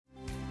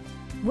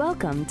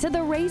Welcome to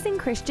the Raising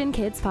Christian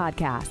Kids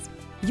podcast.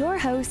 Your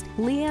host,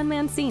 Leanne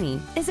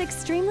Mancini, is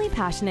extremely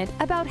passionate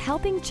about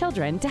helping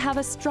children to have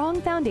a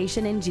strong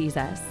foundation in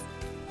Jesus.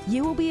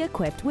 You will be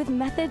equipped with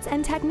methods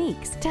and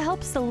techniques to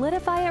help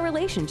solidify a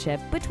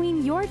relationship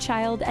between your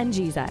child and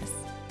Jesus.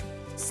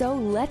 So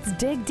let's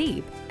dig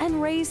deep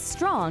and raise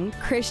strong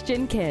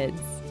Christian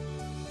kids.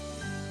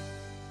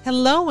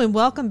 Hello and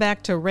welcome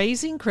back to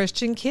Raising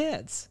Christian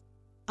Kids.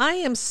 I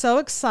am so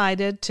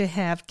excited to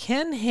have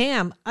Ken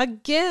Ham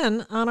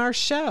again on our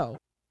show.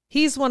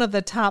 He's one of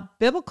the top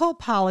biblical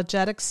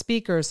apologetic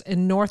speakers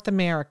in North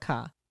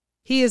America.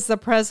 He is the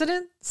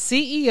president,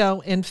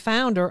 CEO, and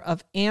founder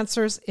of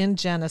Answers in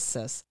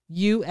Genesis,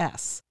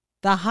 U.S.,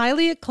 the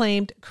highly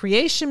acclaimed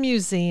Creation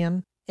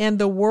Museum, and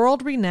the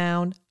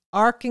world-renowned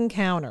Ark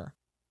Encounter.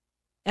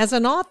 As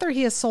an author,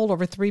 he has sold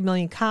over 3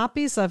 million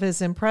copies of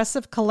his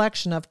impressive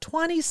collection of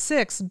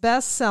 26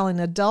 best-selling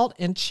adult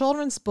and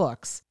children's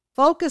books,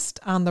 focused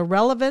on the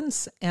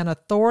relevance and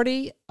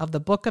authority of the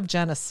book of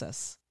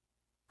Genesis.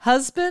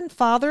 Husband,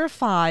 father of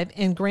 5,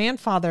 and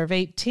grandfather of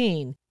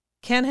 18,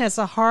 Ken has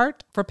a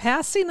heart for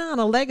passing on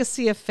a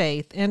legacy of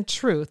faith and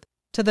truth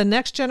to the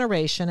next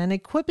generation and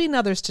equipping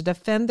others to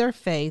defend their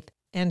faith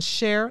and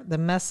share the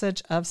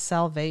message of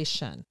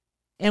salvation.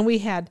 And we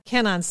had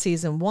Ken on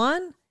season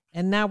 1,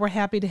 and now we're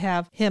happy to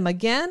have him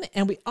again.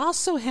 And we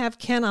also have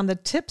Ken on the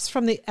Tips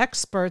from the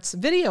Experts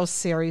video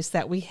series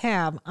that we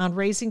have on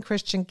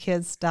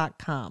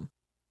raisingchristiankids.com.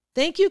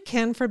 Thank you,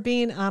 Ken, for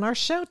being on our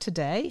show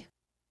today.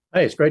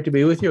 Hey, it's great to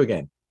be with you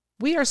again.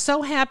 We are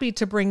so happy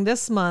to bring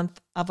this month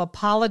of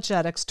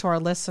apologetics to our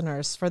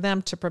listeners for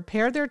them to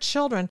prepare their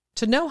children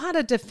to know how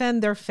to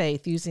defend their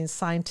faith using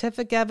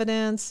scientific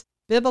evidence,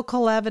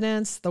 biblical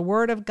evidence, the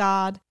Word of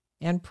God,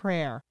 and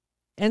prayer.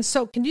 And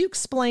so can you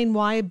explain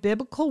why a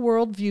biblical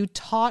worldview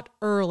taught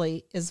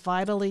early is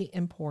vitally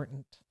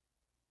important?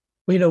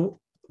 Well,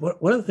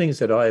 one of the things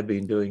that I have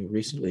been doing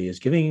recently is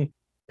giving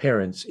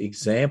parents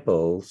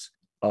examples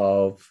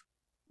of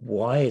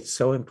why it's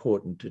so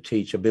important to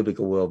teach a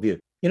biblical worldview.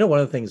 One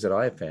of the things that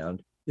I have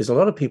found is a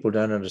lot of people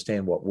don't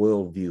understand what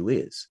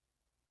worldview is,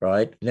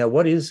 right? Now,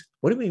 what do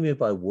we mean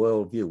by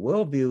worldview?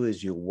 Worldview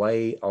is your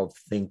way of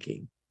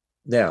thinking.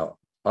 Now,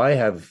 I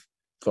have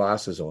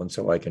glasses on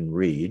so I can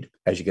read.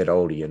 As you get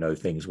older,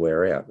 things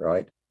wear out,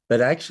 right?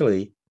 But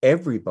actually,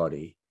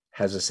 everybody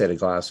has a set of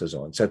glasses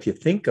on. So if you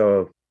think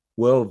of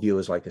worldview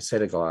as like a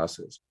set of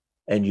glasses,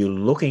 and you're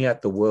looking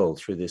at the world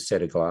through this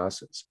set of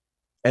glasses,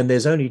 and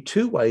there's only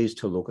 2 ways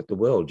to look at the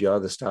world. You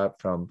either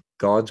start from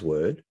God's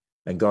word,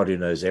 and God who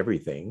knows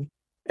everything,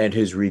 and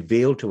who's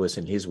revealed to us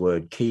in his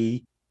word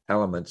key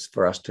elements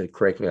for us to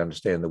correctly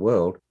understand the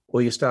world,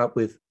 or you start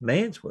with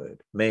man's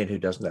word, man who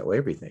doesn't know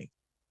everything.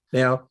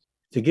 Now,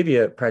 to give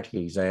you a practical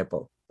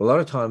example, a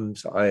lot of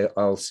times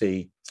I'll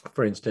see,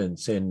 for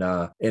instance, in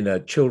a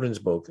children's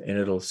book, and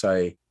it'll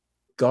say,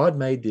 God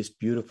made this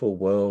beautiful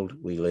world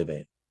we live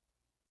in.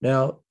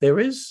 Now, there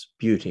is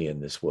beauty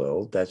in this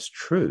world, that's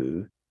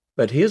true,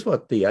 but here's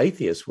what the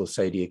atheist will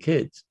say to your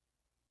kids.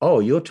 Oh,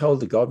 you're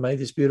told that God made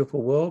this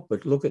beautiful world,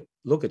 but look at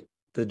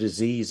the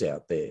disease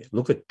out there.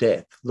 Look at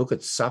death. Look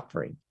at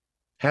suffering.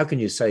 How can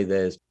you say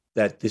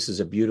that this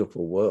is a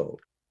beautiful world?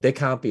 There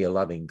can't be a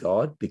loving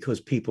God because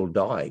people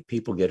die.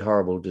 People get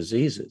horrible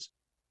diseases.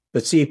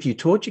 But see, if you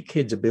taught your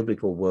kids a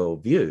biblical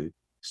worldview,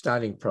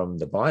 starting from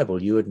the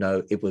Bible, you would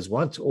know it was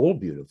once all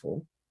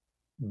beautiful,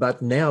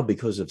 but now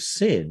because of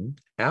sin,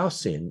 our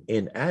sin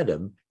in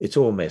Adam, it's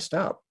all messed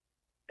up.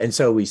 And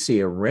so we see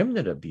a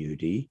remnant of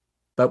beauty,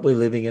 but we're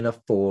living in a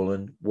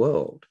fallen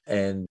world.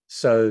 And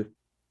so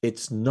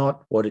it's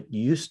not what it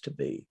used to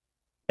be.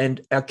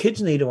 And our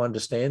kids need to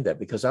understand that,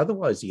 because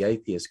otherwise the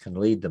atheist can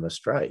lead them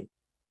astray.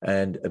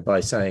 And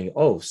by saying,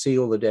 oh, see,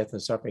 all the death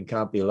and suffering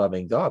can't be a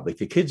loving God. But if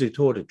your kids are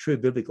taught a true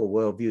biblical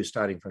worldview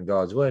starting from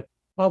God's word,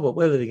 oh, but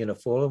we're living in a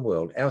fallen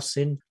world. Our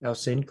sin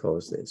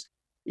caused this.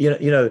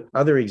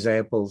 Other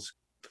examples,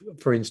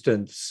 for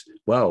instance,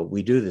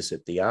 we do this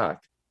at the Ark.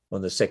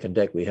 On the second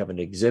deck, we have an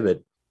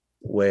exhibit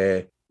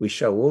where we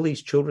show all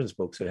these children's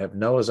books that have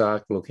Noah's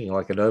Ark looking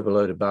like an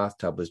overloaded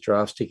bathtub with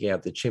giraffes sticking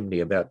out the chimney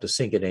about to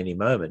sink at any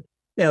moment.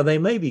 Now, they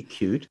may be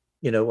cute.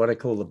 What I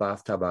call the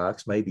bathtub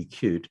arks may be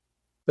cute,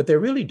 but they're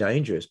really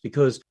dangerous,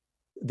 because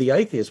the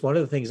atheists, one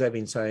of the things they've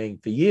been saying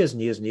for years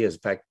and years and years, in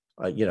fact,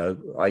 I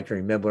can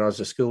remember when I was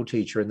a school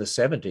teacher in the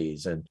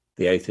 70s, and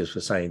the atheists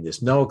were saying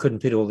this, Noah couldn't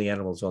fit all the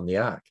animals on the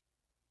ark.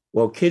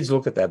 Well, kids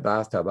look at that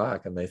bathtub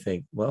ark and they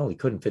think, well, he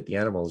couldn't fit the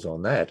animals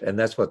on that. And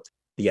that's what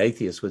the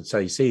atheists would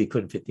say, see, he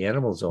couldn't fit the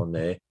animals on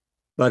there.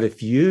 But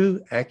if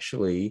you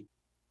actually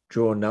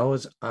draw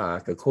Noah's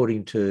ark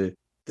according to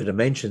the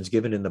dimensions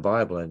given in the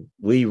Bible, and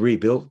we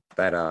rebuilt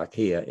that ark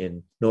here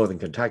in northern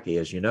Kentucky,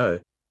 as you know,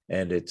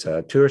 and it's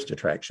a tourist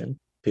attraction.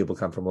 People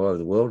come from all over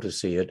the world to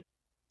see it.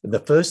 The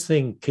first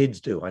thing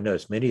kids do, I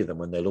notice many of them,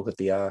 when they look at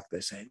the ark,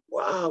 they're saying,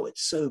 wow,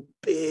 it's so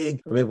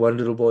big. I remember one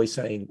little boy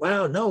saying,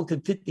 wow, Noah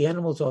could fit the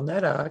animals on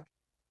that ark.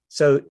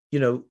 So,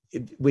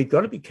 we've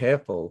got to be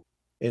careful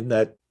in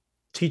that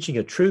teaching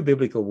a true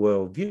biblical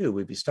worldview,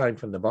 we'd be starting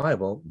from the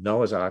Bible.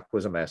 Noah's Ark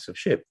was a massive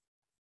ship.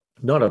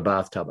 not a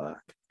bathtub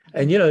ark.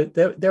 And,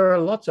 there are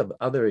lots of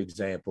other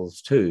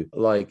examples too.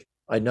 Like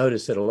I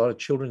noticed that a lot of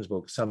children's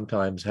books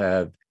sometimes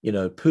have,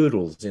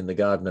 poodles in the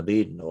Garden of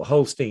Eden or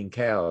Holstein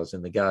cows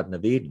in the Garden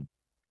of Eden.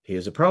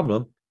 Here's a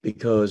problem,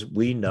 because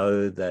we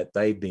know that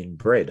they've been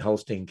bred.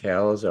 Holstein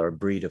cows are a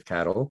breed of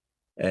cattle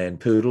and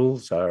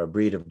poodles are a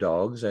breed of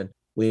dogs. And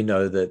we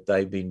know that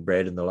they've been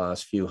bred in the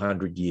last few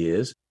hundred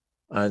years.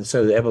 And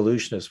so the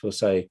evolutionists will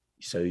say,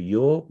 so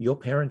your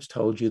parents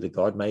told you that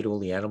God made all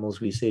the animals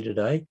we see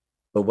today?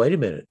 But wait a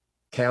minute,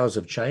 cows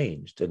have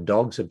changed and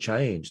dogs have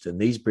changed, and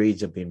these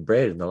breeds have been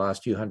bred in the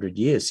last few hundred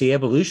years. See,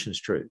 evolution's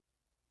true.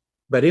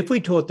 But if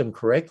we taught them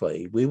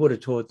correctly, we would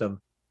have taught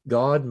them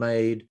God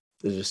made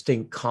the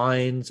distinct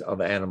kinds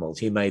of animals.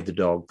 He made the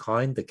dog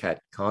kind, the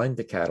cat kind,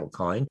 the cattle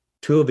kind.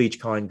 2 of each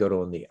kind got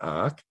on the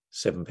ark,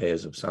 7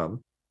 pairs of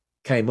some,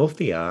 came off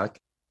the ark.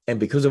 And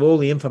because of all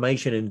the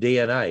information in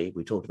DNA,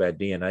 we talked about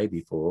DNA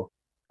before,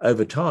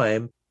 over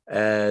time,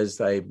 as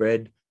they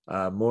bred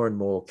more and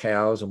more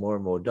cows and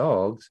more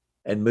dogs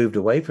and moved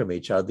away from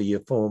each other, you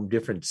form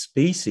different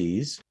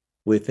species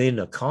within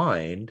a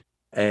kind.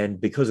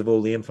 And because of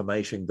all the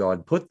information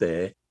God put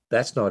there,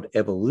 that's not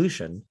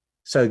evolution.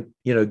 So,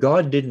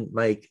 God didn't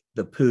make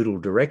the poodle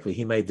directly.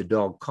 He made the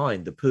dog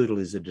kind. The poodle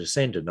is a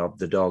descendant of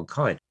the dog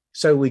kind.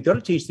 So we've got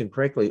to teach them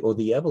correctly, or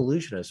the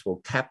evolutionists will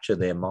capture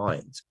their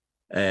minds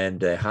and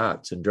their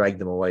hearts and drag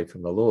them away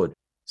from the Lord.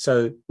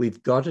 So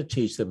we've got to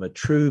teach them a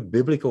true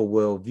biblical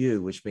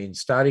worldview, which means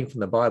starting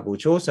from the Bible,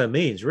 which also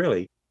means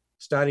really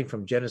starting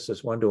from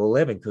Genesis 1 to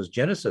 11, because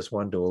Genesis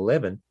 1 to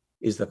 11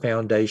 is the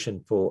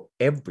foundation for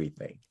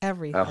everything.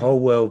 Everything. A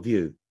whole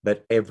worldview,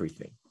 but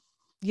everything.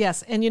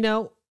 Yes. And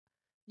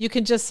you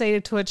can just say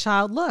to a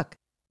child, look,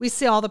 we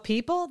see all the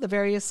people, the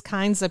various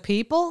kinds of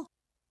people,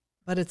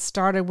 but it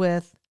started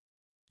with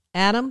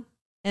Adam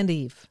and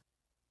Eve.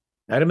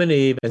 Adam and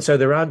Eve. And so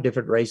there aren't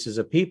different races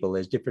of people.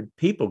 There's different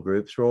people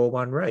groups who are all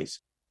one race.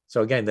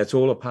 So again, that's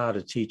all a part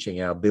of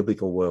teaching our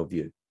biblical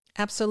worldview.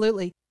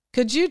 Absolutely.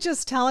 Could you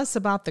just tell us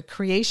about the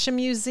Creation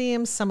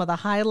Museum, some of the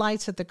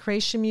highlights at the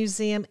Creation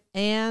Museum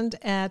and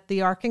at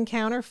the Ark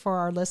Encounter for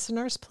our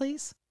listeners,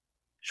 please?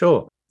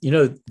 Sure.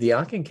 The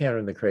Ark Encounter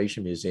and the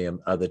Creation Museum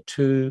are the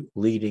 2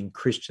 leading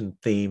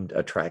Christian-themed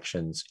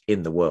attractions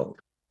in the world.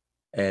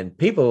 And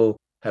people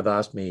have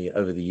asked me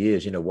over the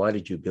years, why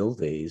did you build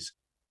these?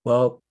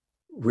 Well,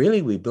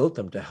 really, we built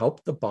them to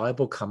help the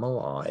Bible come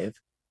alive.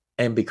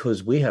 And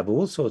because we have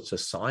all sorts of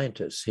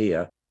scientists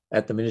here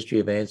at the Ministry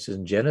of Answers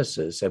in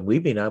Genesis, and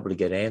we've been able to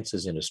get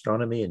answers in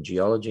astronomy and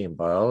geology and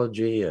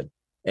biology and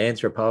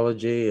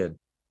anthropology and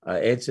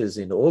answers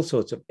in all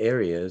sorts of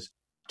areas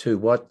to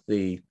what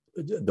the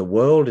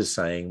world is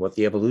saying, what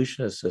the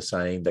evolutionists are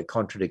saying that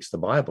contradicts the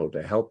Bible,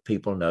 to help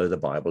people know the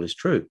Bible is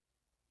true.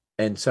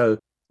 And so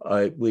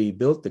we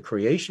built the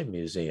Creation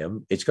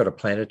Museum. It's got a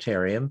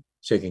planetarium,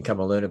 so you can come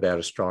and learn about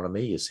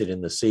astronomy. You sit in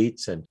the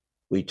seats and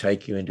we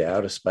take you into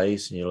outer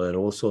space and you learn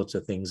all sorts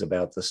of things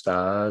about the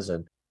stars,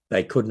 and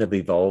they couldn't have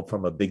evolved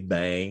from a Big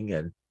Bang,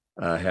 and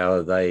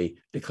how they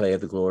declare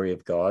the glory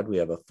of God. We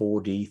have a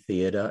 4D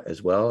theater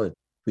as well. And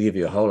we give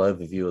you a whole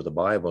overview of the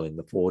Bible in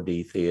the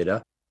 4D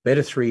theater.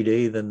 Better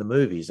 3D than the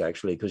movies,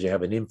 actually, because you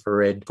have an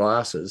infrared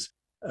glasses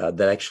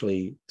that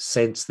actually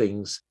sense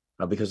things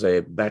because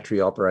they're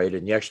battery operated,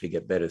 and you actually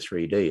get better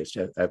 3D. It's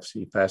just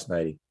absolutely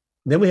fascinating.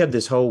 And then we have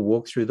this whole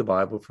walk through the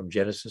Bible from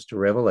Genesis to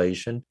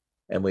Revelation,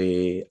 and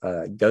we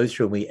go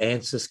through and we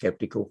answer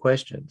skeptical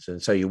questions.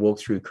 And so you walk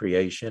through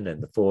creation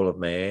and the fall of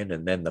man,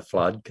 and then the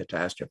flood,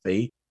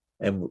 catastrophe.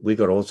 And we've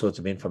got all sorts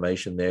of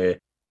information there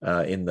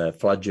in the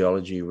flood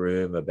geology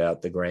room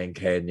about the Grand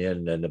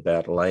Canyon and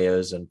about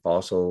layers and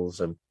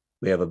fossils. And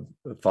we have a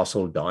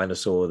fossil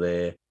dinosaur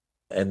there.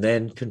 And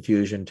then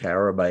confusion,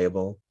 Tower of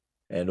Babel,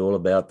 and all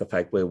about the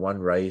fact we're one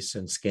race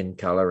and skin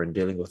color and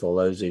dealing with all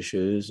those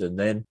issues. And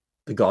then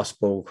the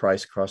gospel,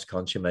 Christ cross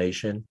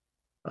consummation.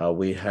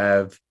 We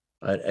have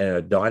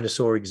a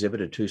dinosaur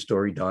exhibit, a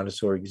 2-story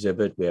dinosaur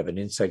exhibit. We have an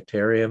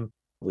insectarium.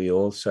 We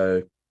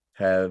also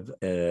have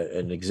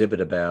an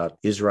exhibit about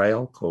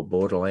Israel called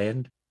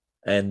Borderland.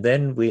 And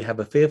then we have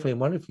a Fearfully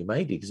and Wonderfully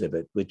Made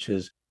exhibit, which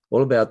is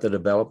all about the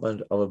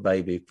development of a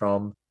baby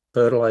from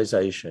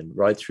fertilization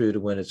right through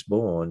to when it's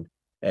born.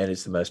 And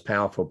it's the most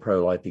powerful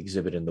pro-life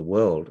exhibit in the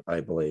world,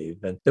 I believe.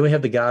 And then we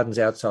have the gardens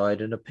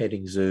outside and a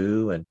petting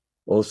zoo and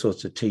all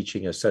sorts of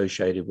teaching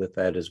associated with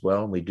that as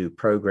well. And we do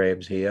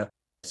programs here.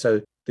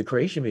 So the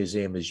Creation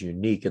Museum is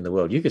unique in the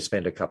world. You could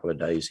spend a couple of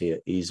days here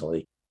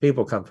easily.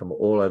 People come from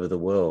all over the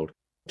world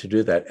to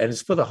do that. And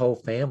it's for the whole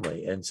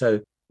family. And so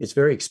it's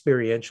very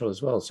experiential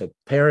as well. So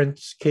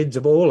parents, kids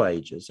of all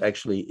ages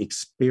actually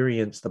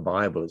experience the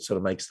Bible. It sort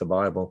of makes the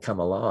Bible come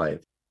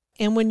alive.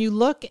 And when you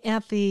look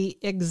at the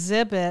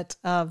exhibit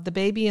of the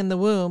baby in the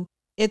womb,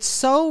 it's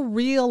so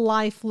real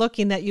life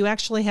looking that you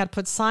actually had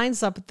put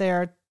signs up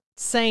there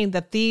saying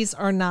that these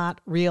are not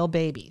real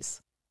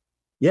babies.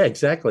 Yeah,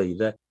 exactly.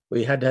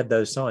 We had to have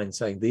those signs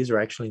saying these are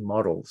actually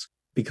models,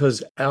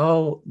 because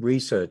our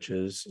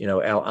researchers,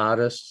 our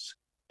artists,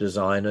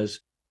 designers,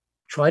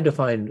 tried to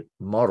find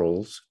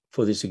models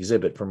for this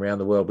exhibit from around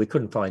the world. We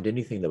couldn't find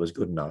anything that was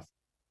good enough.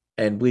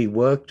 And we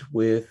worked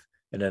with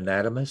an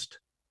anatomist,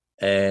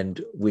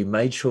 and we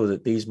made sure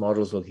that these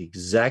models look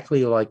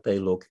exactly like they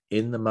look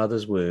in the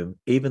mother's womb,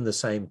 even the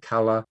same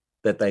color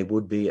that they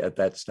would be at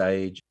that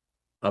stage.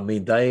 I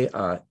mean, they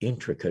are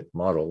intricate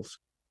models.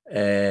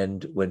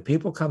 And when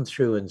people come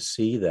through and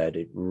see that,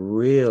 it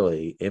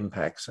really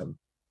impacts them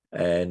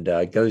and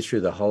goes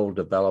through the whole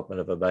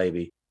development of a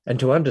baby. And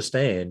to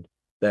understand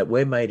that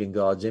we're made in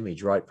God's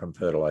image right from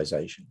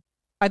fertilization.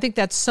 I think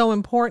that's so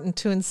important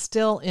to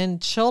instill in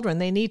children.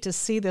 They need to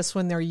see this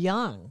when they're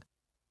young.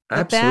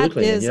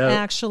 Absolutely. That is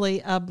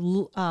actually a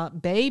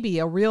baby,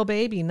 a real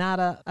baby, not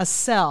a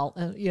cell.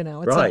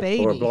 It's right, a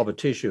baby. Or a blob of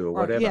tissue or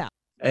whatever. Yeah.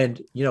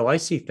 And, I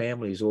see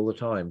families all the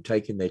time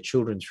taking their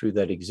children through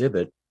that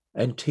exhibit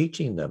and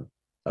teaching them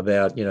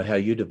about, how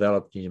you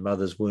developed in your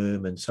mother's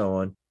womb and so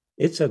on.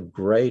 It's a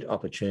great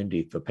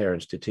opportunity for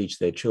parents to teach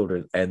their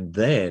children and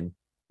then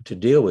to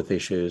deal with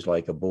issues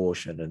like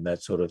abortion and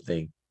that sort of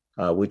thing,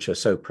 which are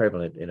so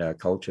prevalent in our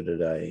culture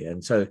today.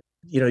 And so,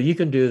 you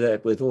can do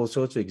that with all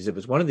sorts of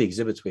exhibits. One of the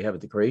exhibits we have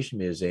at the Creation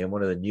Museum,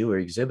 one of the newer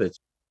exhibits,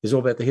 is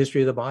all about the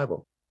history of the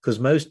Bible, because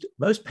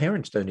most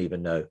parents don't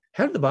even know,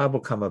 how did the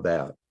Bible come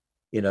about?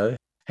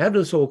 How did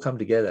this all come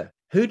together?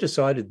 Who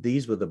decided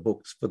these were the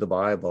books for the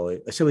Bible?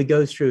 So we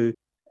go through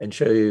and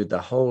show you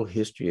the whole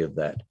history of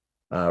that,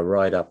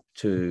 right up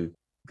to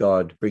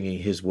God bringing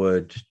his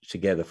word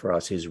together for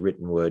us, his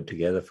written word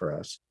together for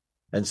us.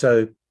 And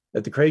so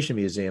at the Creation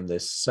Museum,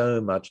 there's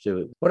so much to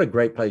it. What a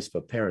great place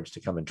for parents to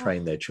come and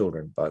train their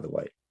children, by the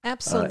way.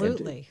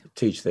 Absolutely. And to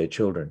teach their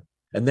children.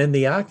 And then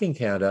the Ark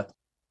Encounter,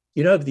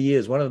 over the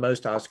years, one of the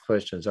most asked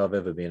questions I've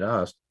ever been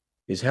asked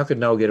is, how could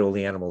Noah get all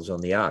the animals on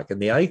the Ark? And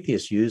the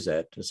atheists use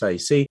that to say,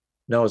 see,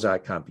 Noah's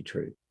Ark can't be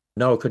true.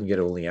 Noah couldn't get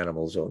all the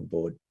animals on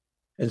board.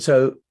 And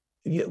so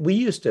we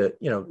used to,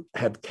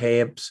 have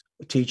camps,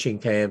 teaching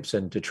camps,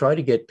 and to try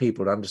to get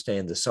people to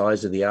understand the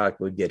size of the Ark,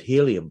 we'd get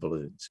helium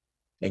balloons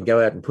and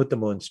go out and put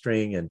them on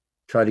string and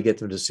try to get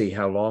them to see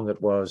how long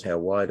it was, how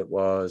wide it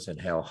was,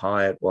 and how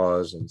high it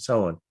was, and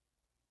so on.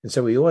 And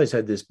so we always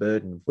had this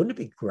burden. Wouldn't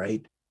it be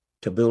great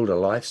to build a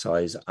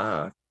life-size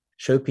Ark,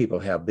 show people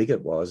how big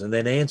it was, and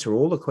then answer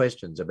all the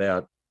questions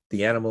about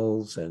the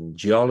animals and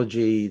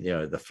geology,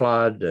 the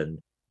flood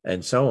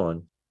and so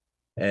on.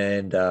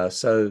 And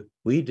so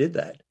we did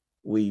that.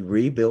 We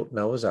rebuilt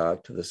Noah's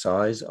Ark to the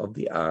size of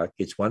the Ark.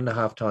 It's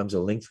 1.5 times the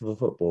length of a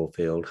football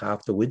field,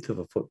 half the width of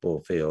a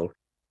football field,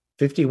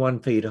 51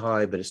 feet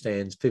high, but it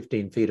stands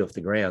 15 feet off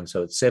the ground.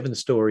 So it's 7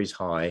 stories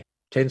high,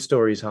 10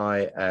 stories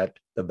high at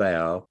the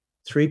bow,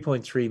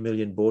 3.3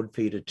 million board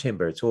feet of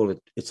timber.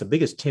 It's the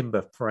biggest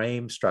timber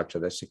frame structure.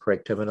 That's the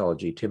correct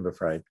terminology, timber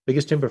frame,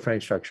 biggest timber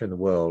frame structure in the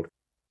world.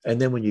 And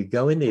then when you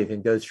go in there, you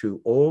can go through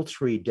all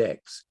 3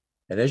 decks.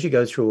 And as you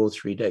go through all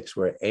 3 decks,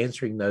 we're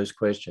answering those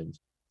questions.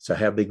 So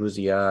how big was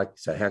the Ark?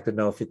 So how could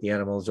Noah fit the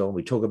animals on?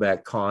 We talk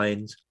about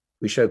kinds.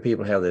 We show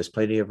people how there's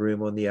plenty of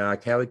room on the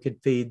Ark, how it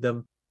could feed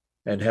them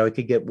and how it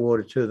could get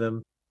water to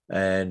them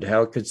and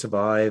how it could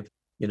survive,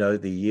 the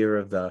year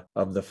of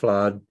the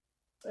flood.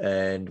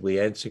 And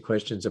we answer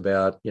questions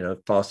about,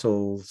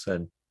 fossils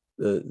and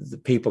the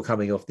people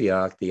coming off the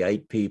Ark, the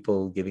 8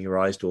 people giving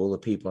rise to all the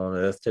people on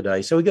Earth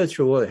today. So we go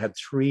through all, have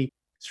three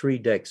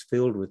decks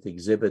filled with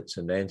exhibits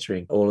and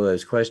answering all of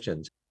those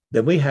questions.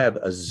 Then we have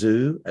a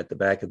zoo at the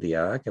back of the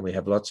Ark, and we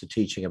have lots of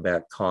teaching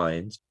about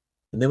kinds.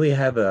 And then we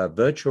have a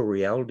virtual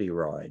reality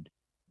ride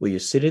where you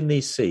sit in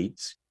these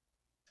seats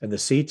and the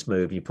seats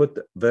move. You put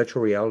the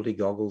virtual reality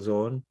goggles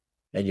on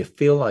and you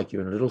feel like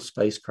you're in a little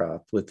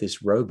spacecraft with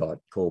this robot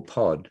called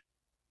Pod.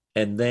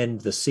 And then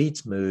the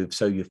seats move,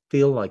 so you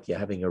feel like you're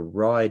having a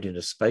ride in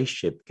a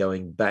spaceship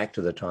going back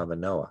to the time of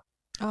Noah.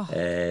 Oh.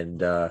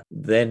 And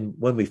then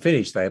when we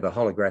finish, they have a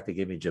holographic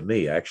image of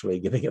me actually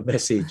giving a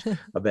message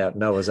about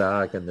Noah's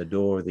Ark and the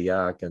door of the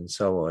Ark and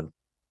so on.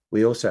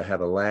 We also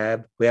have a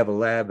lab. We have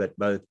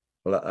a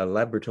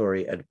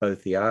laboratory at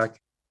both the Ark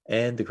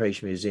and the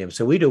Creation Museum.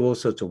 So we do all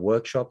sorts of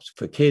workshops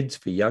for kids,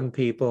 for young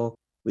people.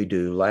 We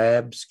do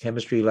labs,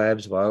 chemistry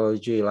labs,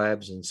 biology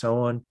labs, and so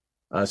on.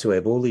 So we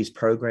have all these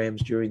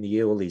programs during the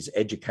year, all these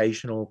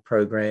educational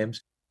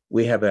programs.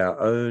 We have our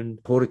own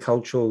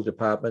horticultural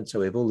department. So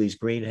we have all these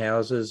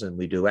greenhouses and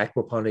we do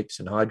aquaponics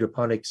and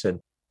hydroponics. And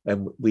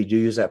we do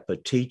use that for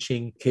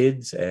teaching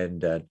kids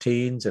and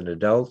teens and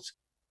adults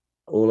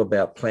all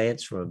about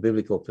plants from a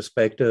biblical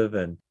perspective.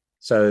 And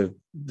so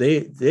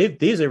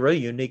these are really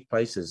unique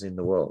places in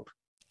the world.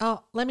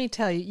 Oh, let me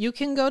tell you, you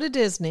can go to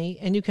Disney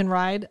and you can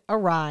ride a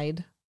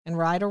ride and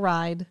ride a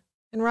ride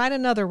and ride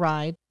another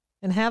ride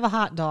and have a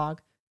hot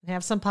dog and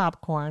have some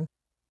popcorn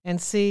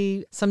and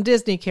see some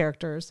Disney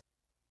characters.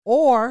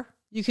 Or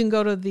you can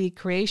go to the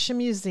Creation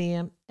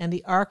Museum and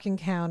the Ark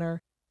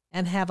Encounter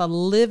and have a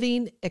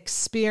living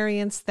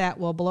experience that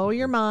will blow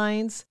your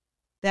minds,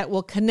 that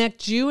will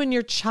connect you and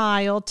your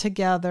child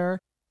together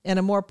in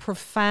a more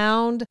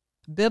profound,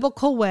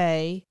 biblical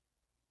way.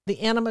 The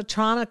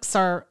animatronics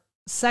are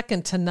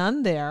second to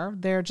none there.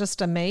 They're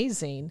just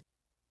amazing.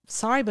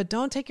 Sorry, but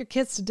don't take your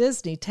kids to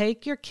Disney.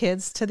 Take your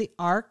kids to the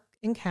Ark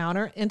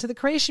encounter into the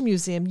Creation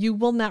Museum. You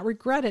will not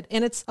regret it.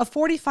 And it's a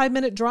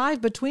 45-minute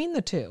drive between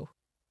the two.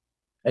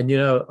 And, you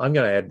know, I'm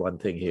going to add one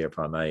thing here, if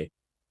I may.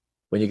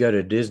 When you go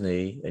to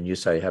Disney and you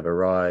say have a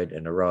ride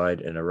and a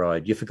ride and a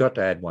ride, you forgot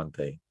to add one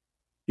thing.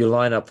 You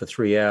line up for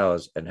 3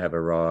 hours and have a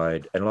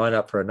ride, and line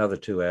up for another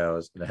 2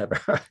 hours and have a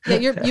ride.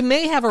 Yeah, you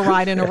may have a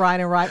ride and a ride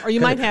and a ride, or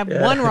you might have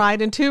one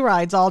ride and 2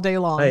 rides all day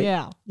long. Hey,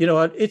 yeah. You know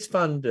what? It's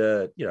fun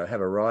to, have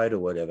a ride or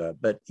whatever,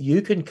 but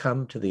you can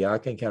come to the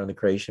Ark Encounter in the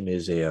Creation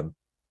Museum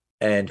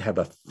and have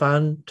a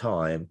fun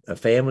time, a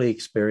family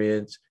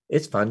experience.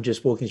 It's fun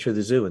just walking through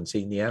the zoo and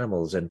seeing the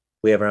animals. And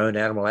we have our own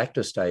animal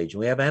actor stage, and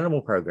we have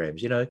animal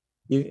programs. You know,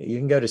 you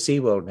can go to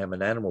SeaWorld and have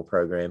an animal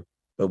program,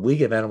 but we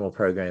give animal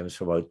programs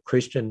from a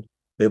Christian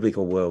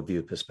biblical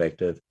worldview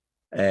perspective,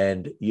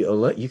 and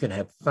you can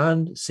have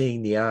fun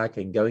seeing the Ark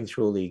and going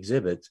through all the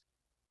exhibits,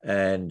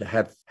 and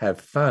have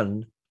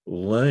fun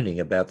learning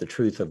about the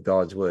truth of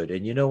God's word.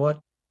 And you know what?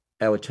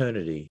 Our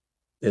eternity,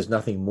 there's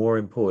nothing more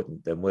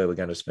important than where we're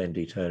going to spend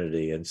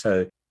eternity. And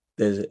so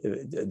there's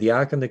the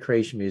Ark and the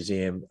Creation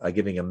Museum are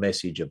giving a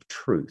message of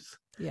truth.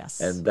 Yes.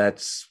 And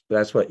that's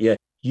what,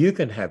 you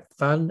can have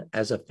fun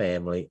as a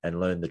family and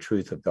learn the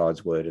truth of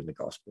God's word in the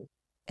gospel.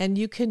 And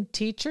you can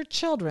teach your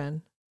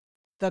children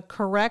the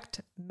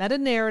correct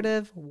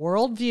meta-narrative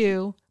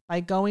worldview by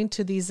going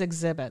to these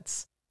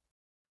exhibits.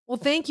 Well,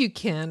 thank you,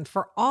 Ken,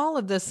 for all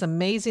of this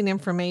amazing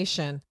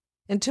information.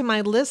 And to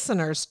my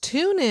listeners,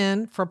 tune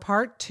in for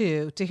part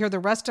 2 to hear the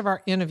rest of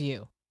our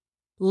interview.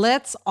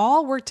 Let's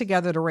all work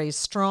together to raise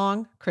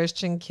strong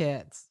Christian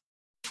kids.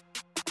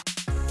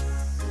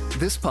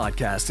 This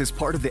podcast is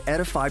part of the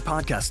Edify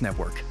Podcast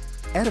Network.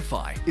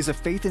 Edify is a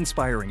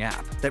faith-inspiring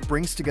app that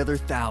brings together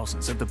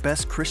thousands of the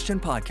best Christian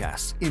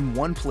podcasts in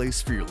one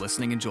place for your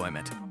listening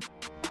enjoyment.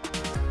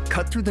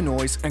 Cut through the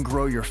noise and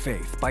grow your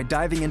faith by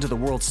diving into the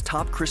world's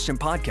top Christian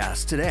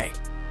podcasts today.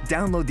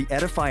 Download the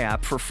Edify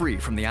app for free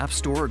from the App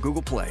Store or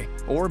Google Play,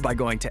 or by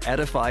going to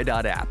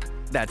edify.app.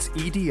 That's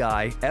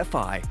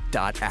EDIFI.app.